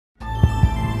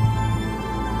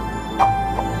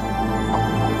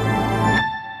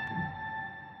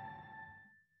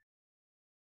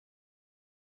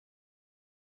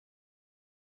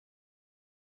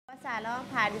سلام،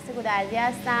 پردیس گودرزی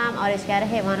هستم، آرایشگاه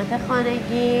حیوانات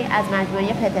خانگی از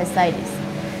مجموعه استایلیست.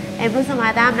 امروز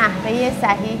اومدم نحوه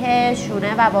صحیح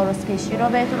شونه و بارزکشی رو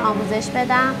بهتون آموزش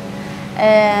بدم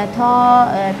تا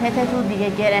پتتون دیگه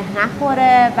گره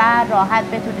نخوره و راحت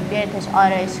بتونید بیاریدش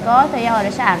آرایشگاه تا یه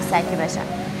آرایش عروسکی بشه.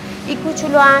 این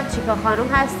کوچولو هم چیکا خانم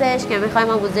هستش که میخوایم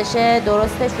آموزش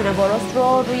درست شونه برس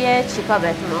رو روی چیکا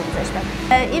بهتون آموزش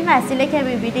بدم. این وسیله که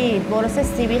میبینید برس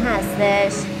سیمی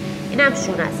هستش، اینم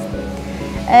شونه است.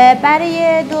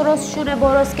 برای درست شونه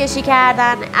برس کشی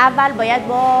کردن اول باید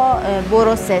با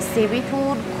برس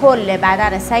سیمیتون کل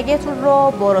بدن سگتون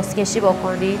رو برس کشی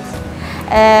بکنید.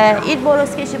 این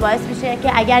برس کشی باعث میشه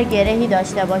که اگر گرهی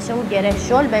داشته باشه اون گره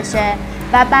شل بشه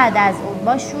و بعد از اون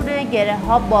با شونه گره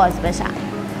ها باز بشن.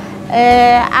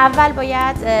 اول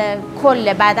باید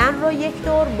کل بدن رو یک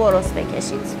دور برس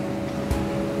بکشید.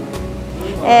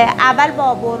 اول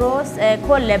با برس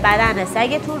کل بدن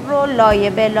سگتون رو لایه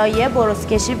به لایه برس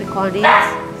کشی میکنید.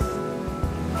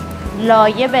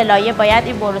 لایه به لایه باید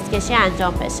این برس کشی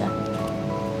انجام بشه.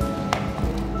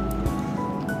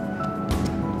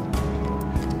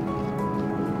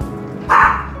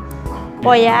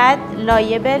 باید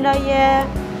لایه به لایه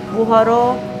موها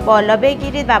رو بالا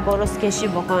بگیرید و برس کشی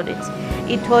بکنید.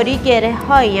 اینطوری گره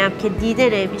هایی هم که دیده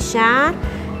نمیشن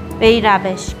به این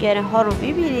روش گره ها رو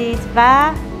میبینید و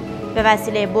به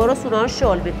وسیله برس اونا رو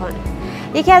شل میکنید.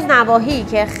 یکی از نواحی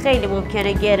که خیلی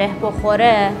ممکنه گره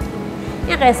بخوره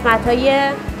این قسمت های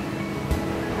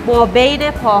ما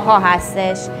بین پاها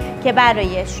هستش که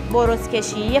برای برس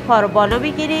کشی یه پا رو بالا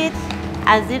میگیرید،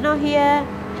 از این ناحیه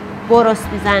برس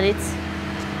میزنید.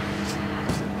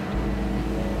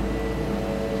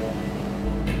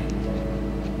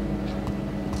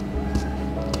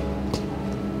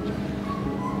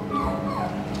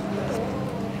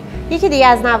 یکی دیگه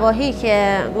از نواحی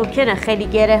که ممکنه خیلی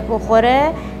گره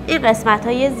بخوره این قسمت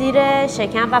های زیر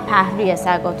شکم و پهلوی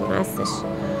سگاتون هستش.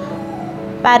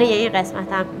 برای این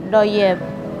قسمت هم لایه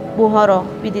موها رو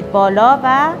میدید بالا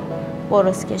و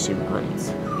برس کشی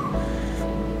میکنید.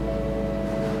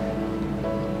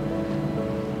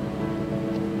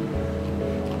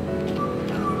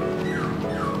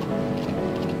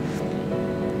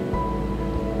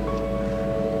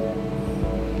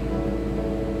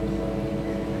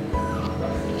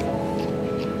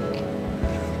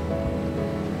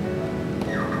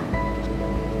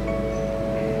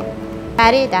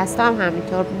 برای دستا هم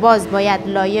همینطور باز باید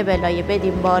لایه به لایه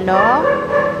بدیم بالا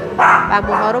و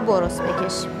موها رو برس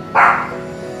بکشیم.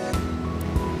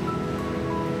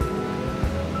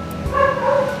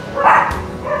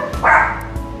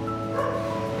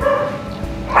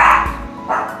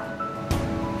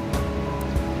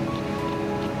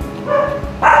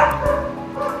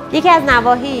 یکی از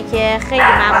نواحی که خیلی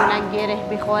معمولا گره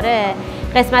میخوره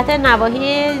قسمت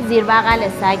نواحی زیر بغل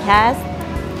سگ هست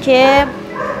که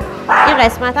این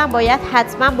قسمت هم باید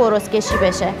حتما برس کشی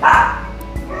بشه.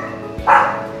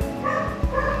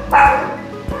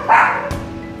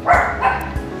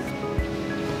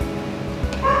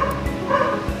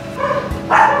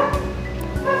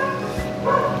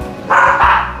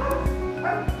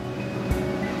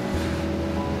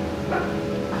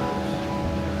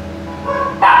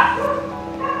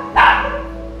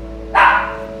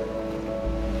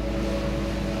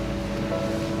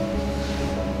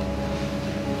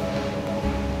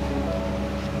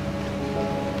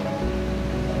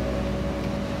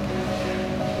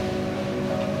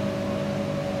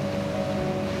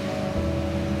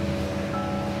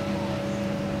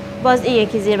 باز این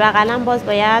یکی زیر بغلم باز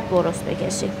باید برس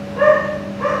بکشیم.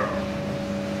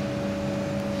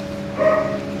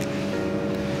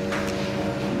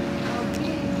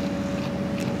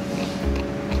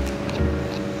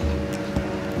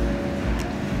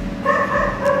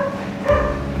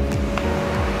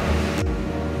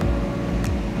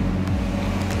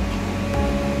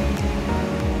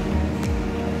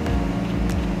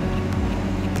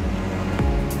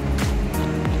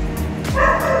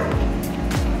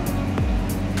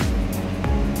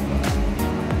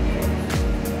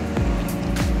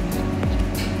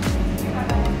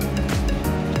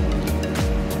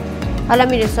 حالا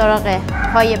میریم سراغ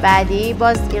پای بعدی.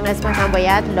 باز این قسمت هم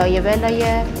باید لایه به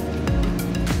لایه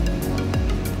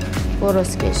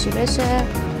برس کشی بشه.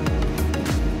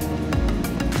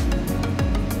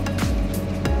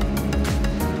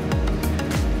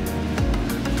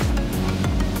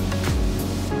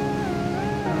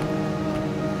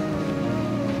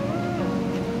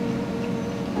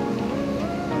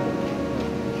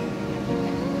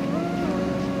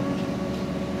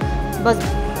 باز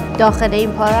داخل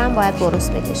این پا رو هم باید برس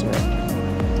بکشیم.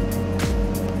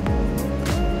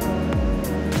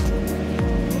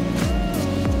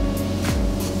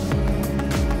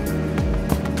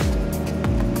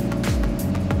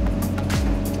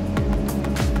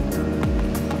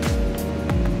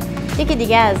 یکی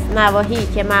دیگه از نواحی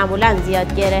که معمولا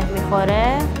زیاد گره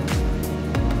میخوره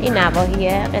این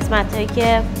نواحیه، قسمت هایی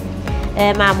که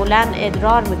معمولا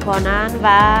ادرار میکنن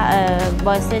و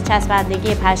باعث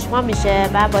چسبندگی پشما میشه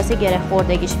و باعث گره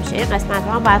خوردگیش میشه. این قسمت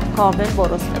ها هم باید کامل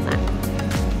بروس بزن.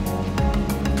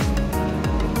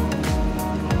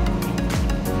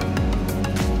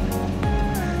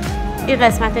 این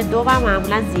قسمت دو هم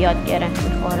معمولا زیاد گره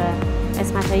میخوره،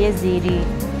 قسمت های زیری.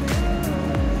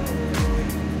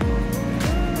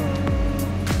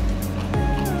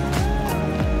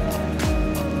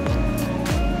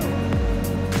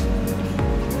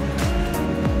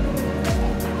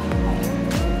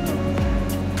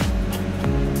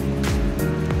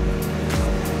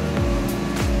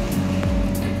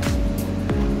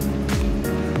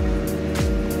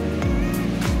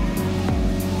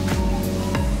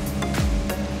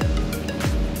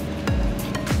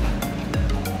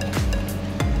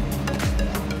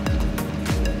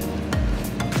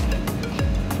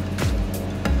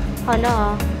 حالا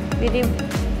میریم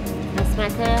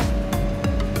قسمت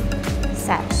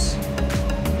سرش.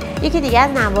 یکی دیگه از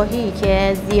نواحی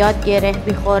که زیاد گره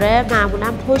میخوره معمولا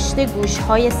پشت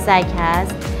گوشهای سگ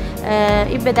هست.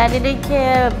 این به دلیل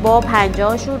اینکه با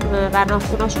پنجه‌هاشون و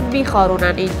ناخن‌هاشون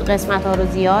میخارونن این قسمت ها رو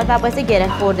زیاد و باعث گره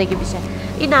خوردگی میشه.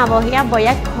 این نواحی هم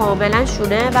باید کاملا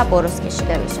شونه و بروس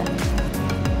کشیده بشه.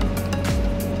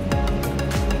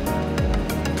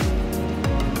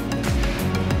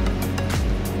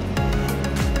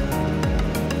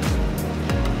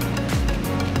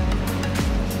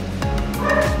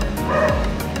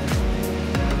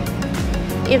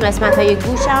 این قسمت های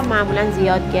گوش هم معمولا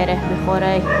زیاد گره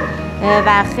میخوره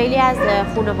و خیلی از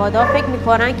خانواده‌ها فکر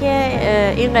میکنن که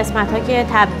این قسمت ها که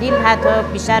تبدیل حتی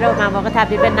بیشتر مواقع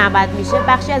تبدیل به نمد میشه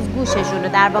بخشی از گوششونه.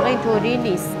 در واقع اینطوری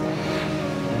نیست.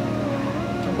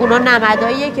 اونا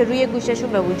نمدهاییه که روی گوششون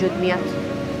به وجود میاد.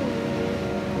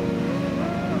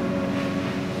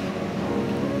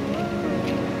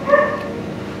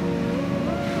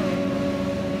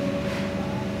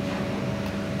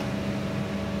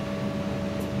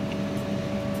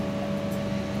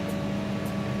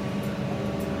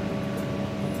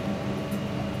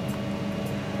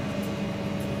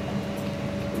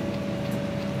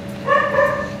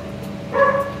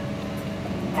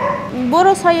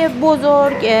 بروس های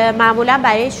بزرگ معمولا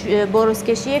برای بروس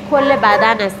کشی کل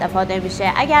بدن استفاده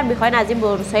میشه. اگر میخواین از این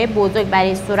بروس های بزرگ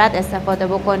برای صورت استفاده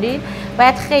بکنین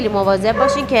باید خیلی مواظب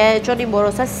باشین که چون این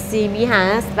بروس ها سیمی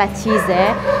هست و تیزه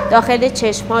داخل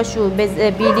چشماشون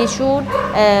به بینیشون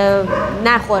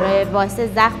نخوره، باعث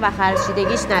زخم و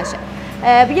خراشیدگیش نشه.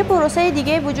 یه بروس های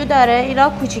دیگه وجود داره، اینا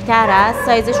کوچیک‌تر است،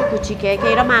 سایزشون کوچیکه که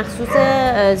اینا مخصوص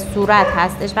صورت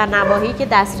هستش و نواحی که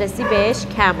دسترسی بهش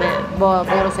کمه با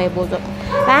بروس های بزرگ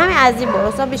و همین از این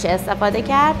بروس ها میشه استفاده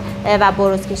کرد و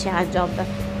بروس کشی انجام داد.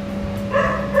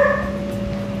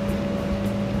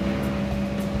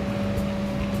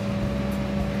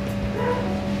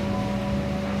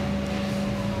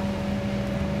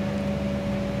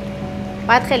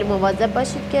 باید خیلی مواظب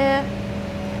باشید که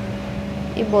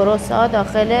این بروس ها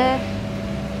داخل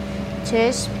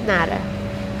چشم نره،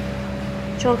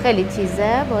 چون خیلی تیزه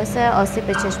باعث آسیب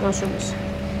به چشماشون میشه.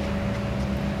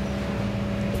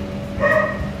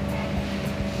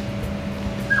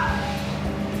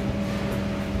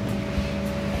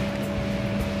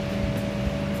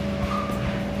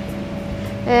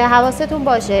 حواستون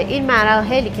باشه این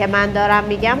مراحلی که من دارم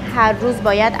میگم هر روز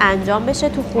باید انجام بشه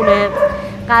تو خونه.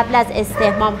 قبل از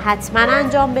استحمام حتما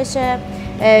انجام بشه،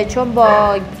 چون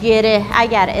با گره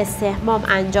اگر استحمام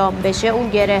انجام بشه اون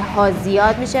گره ها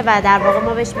زیاد میشه و در واقع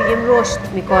ما بهش میگیم رشد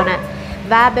میکنه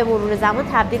و به مرور زمان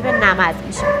تبدیل به نمد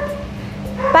میشه.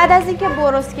 بعد از اینکه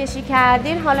بروس کشی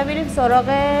کردین حالا میریم سراغ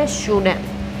شونه.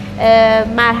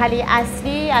 مرحله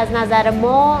اصلی از نظر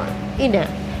ما اینه.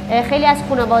 خیلی از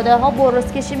خانواده ها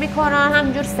بروس کشی میکنن،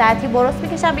 همینجور سطحی بروس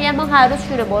میکشن، میگن ما هر روز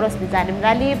شونه بروس میزنیم،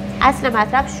 ولی اصل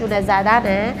مطلب شونه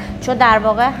زدنه، چون در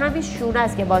واقع همین شونه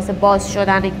است که باعث باز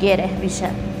شدن گره میشه.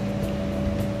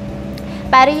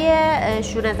 برای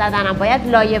شونه زدن هم باید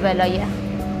لایه به لایه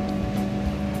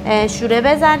شونه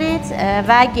بزنید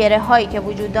و گره هایی که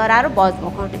وجود داره رو باز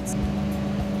بکنید.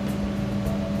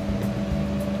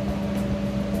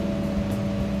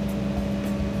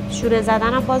 شونه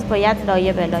زدن هم باز باید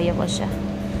لایه به لایه باشه.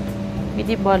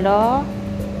 میدیم بالا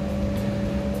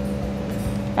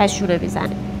و شونه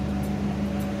میزنیم.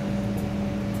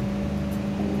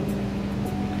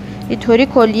 اینطوری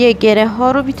کلیه گره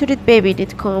ها رو میتونید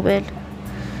ببینید کامل.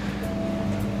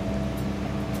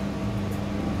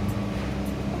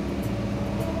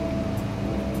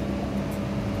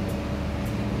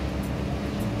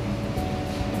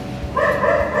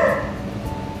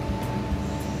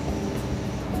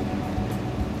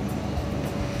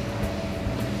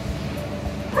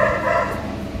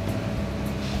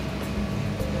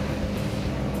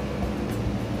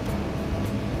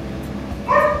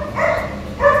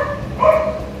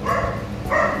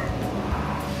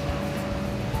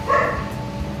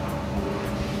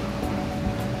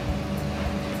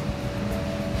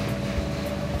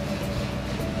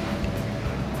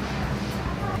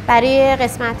 برای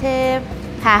قسمت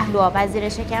پهلوها و زیر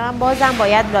شکم بازم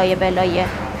باید لایه به لایه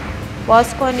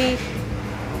باز کنید،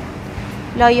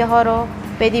 لایه ها رو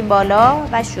بدیم بالا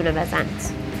و شونه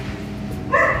بزنید.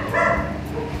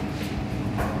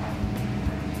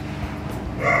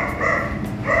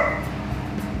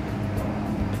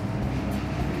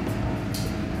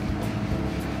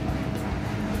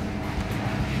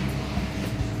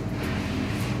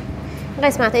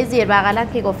 قسمت های زیر بغلم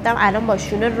که گفتم الان با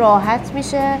شونه راحت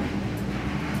میشه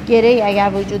گره‌ای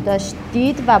اگر وجود داشت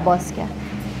دید و باز کرد.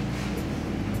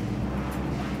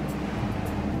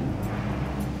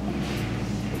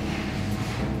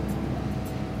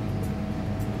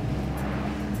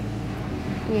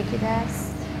 یکی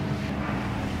دست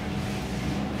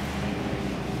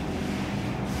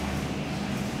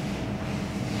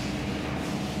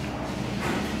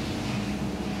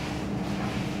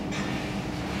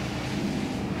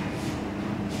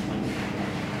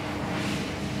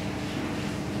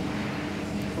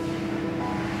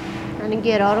یعنی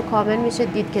گره ها رو کامل میشه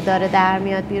دید که داره در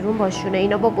میاد بیرون با شونه.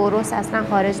 اینا با برس اصلا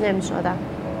خارج نمیشدن.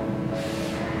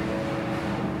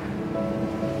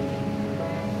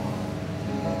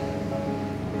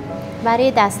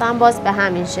 برای دستا هم باز به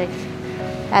همین شکل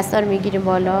دستا رو میگیریم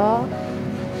بالا،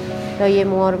 لایه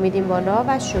موها رو میدیم بالا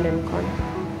و شونه میکنیم.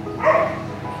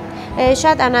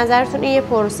 شاید از نظرتون این یه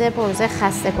پروسه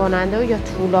خسته کننده و یا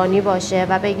طولانی باشه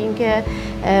و بگیم که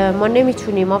ما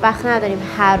نمیتونیم، ما وقت نداریم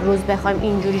هر روز بخوایم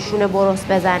اینجوری شونه برس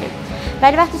بزنیم.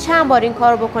 ولی وقتی چند بار این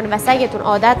کار بکنه و سگتون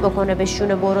عادت بکنه به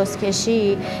شونه برس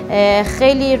کشی،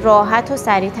 خیلی راحت و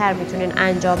سریعتر میتونین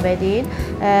انجام بدین.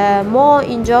 ما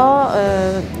اینجا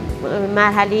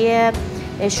مرحله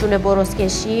شونه برس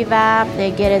کشی و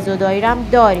گره زدایی رو هم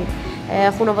داریم.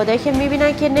 خانواده‌ای که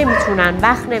میبینن که نمیتونن،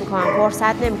 وقت نمیکنن،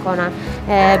 فرصت نمیکنن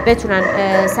بتونن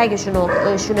سگشون رو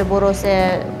شونه برس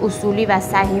اصولی و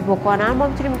صحیح بکنن، ما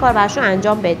میتونیم این کار براشون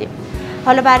انجام بدیم.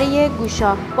 حالا برای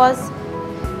گوشا باز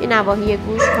این نواحی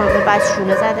گوش کامل باید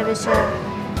شونه زده بشه.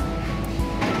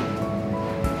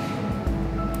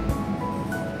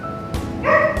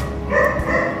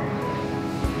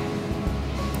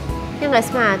 این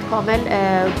قسمت کامل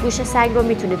گوش سگ رو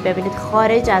میتونید ببینید.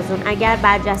 خارج از اون اگر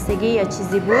برجستگی یا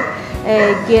چیزی بود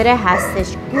گره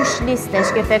هستش، گوش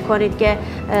نیستش که فکر کنید که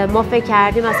ما فکر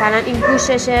کردیم مثلا این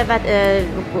گوششه و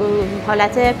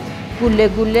حالت گوله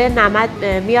گوله نمد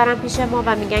میارن پیش ما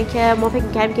و میگن که ما فکر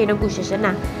میکردیم که اینا گوششه.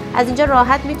 نه، از اینجا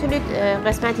راحت میتونید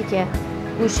قسمتی که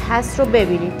گوش هست رو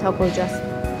ببینید تا کجاست.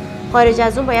 خارج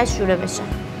از اون باید شونه بشه.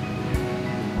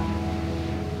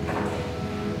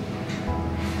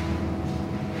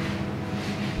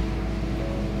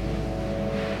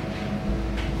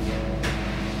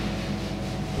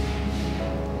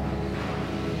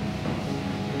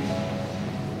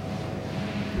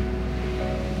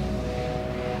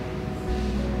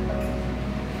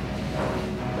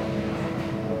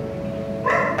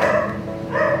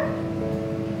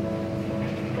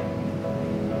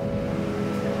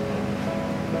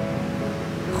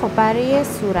 خب برای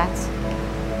صورت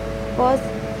باز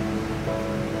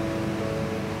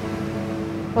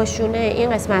با شونه این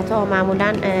قسمت ها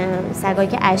معمولا سگایی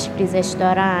که اشک ریزش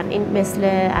دارن، این مثل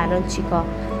الان چیکا،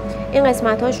 این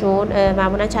قسمت هاشون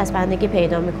معمولا چسبندگی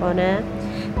پیدا میکنه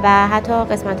و حتی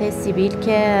قسمت های سیبیل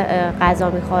که غذا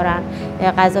میخورن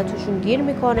غذا توشون گیر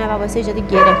میکنه و باعث ایجاد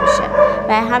گره میشه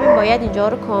و همین باید اینجا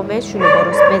رو کامل شونه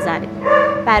برس بزنیم.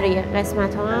 برای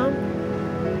قسمت ها هم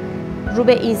رو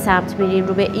به این سمت میریم،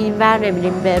 رو به این ور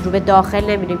نمیریم، رو به داخل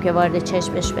نمیریم که وارد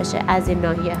چشمش بشه از این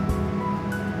ناحیه.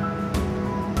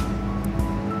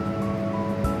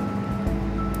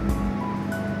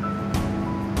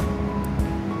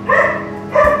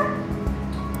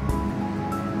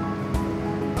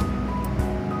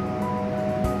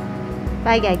 و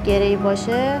اگر گره‌ای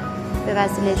باشه به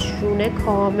وسیله شونه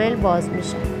کامل باز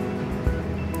میشه.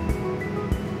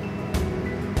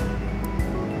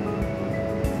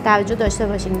 توجه داشته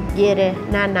باشین گره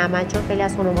نه نمد، چون خیلی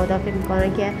از خانواده‌ها فکر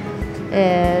میکنن که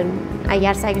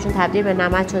اگر سگشون تبدیل به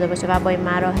نمد شده باشه و با این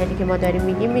مراحلی که ما داریم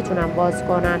میگیم میتونن باز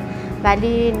کنن،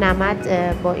 ولی نمد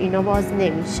با اینا باز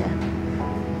نمیشه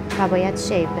و باید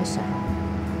شیپ بشه.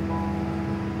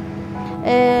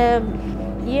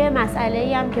 یه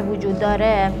مسئله هم که وجود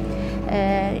داره،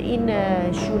 این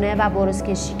شونه و برس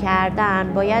کشی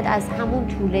کردن باید از همون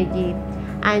طولگی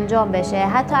انجام بشه.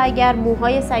 حتی اگر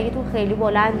موهای سگتون خیلی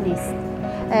بلند نیست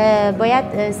باید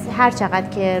هر چقدر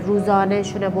که روزانه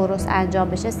شونه برس انجام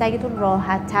بشه سگتون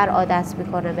راحت تر عادت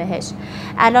میکنه بهش.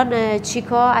 الان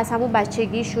چیکا از همون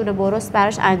بچگی شونه برس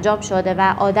براش انجام شده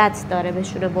و عادت داره به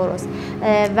شونه برس،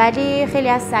 ولی خیلی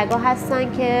از سگا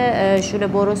هستن که شونه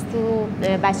برس تو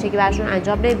بچگی براشون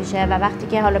انجام نمیشه و وقتی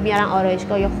که حالا میارن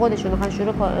آرایشگاه یا خودشون میخوان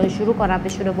شروع کنن به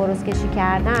شونه برس کشی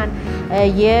کردن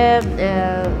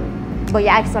با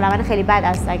یه عکس العمل خیلی بد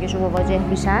از سگشون مواجه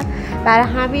میشن. برای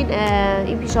همین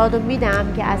این پیشنهاد رو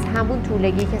میدم که از همون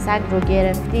طولگی که سگ رو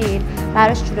گرفتید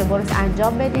براش شونه برس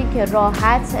انجام بدین که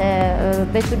راحت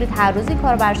بتونید هر روز این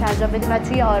کار رو براش انجام بدین و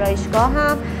توی آرایشگاه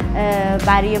هم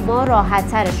برای ما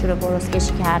راحت تر شونه برس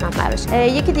کشی کردن براش.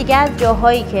 یکی دیگه از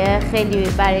جاهایی که خیلی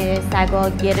برای سگا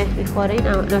گره میخوره این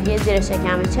ناحیه زیر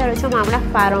شکمه. چرا؟ چون معمولا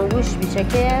فراموش میشه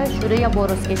که شونه یا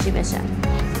برس کشی بشه.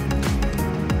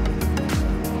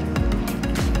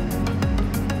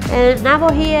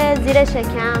 نواحی زیر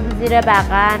شکم، زیر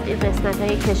بغل، این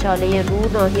قسمت‌های کشاله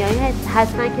رو ناحیه‌ای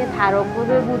هستن که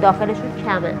تراکم مو داخلشون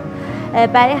کمه.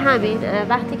 برای همین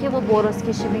وقتی که ما برس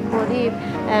کشی میکنیم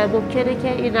ممکنه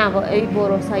که این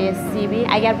برس‌های سیبی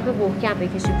اگر بخوایم محکم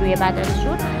بکشیم روی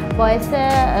بدنشون باعث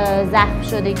زخم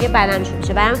شدگی بدنشون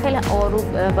میشه. برای همین خیلی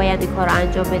آروم باید این کار رو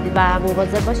انجام بدید و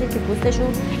مواظب باشید که پوستشون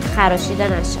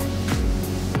خراشیده نشه.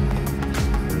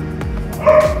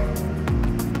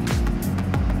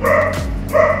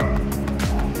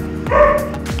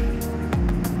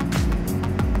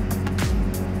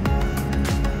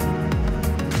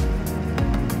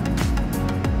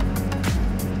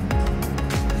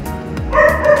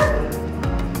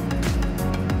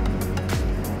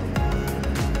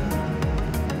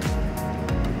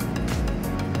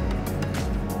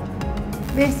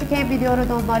 مرسی که این ویدیو رو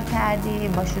دنبال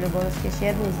کردیم. با شونه برس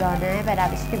کشی روزانه به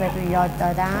روشی که بهتون یاد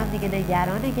دادم دیگه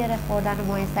نگران گره خوردن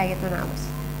موی سگتون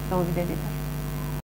نباشید. به امید دیدار.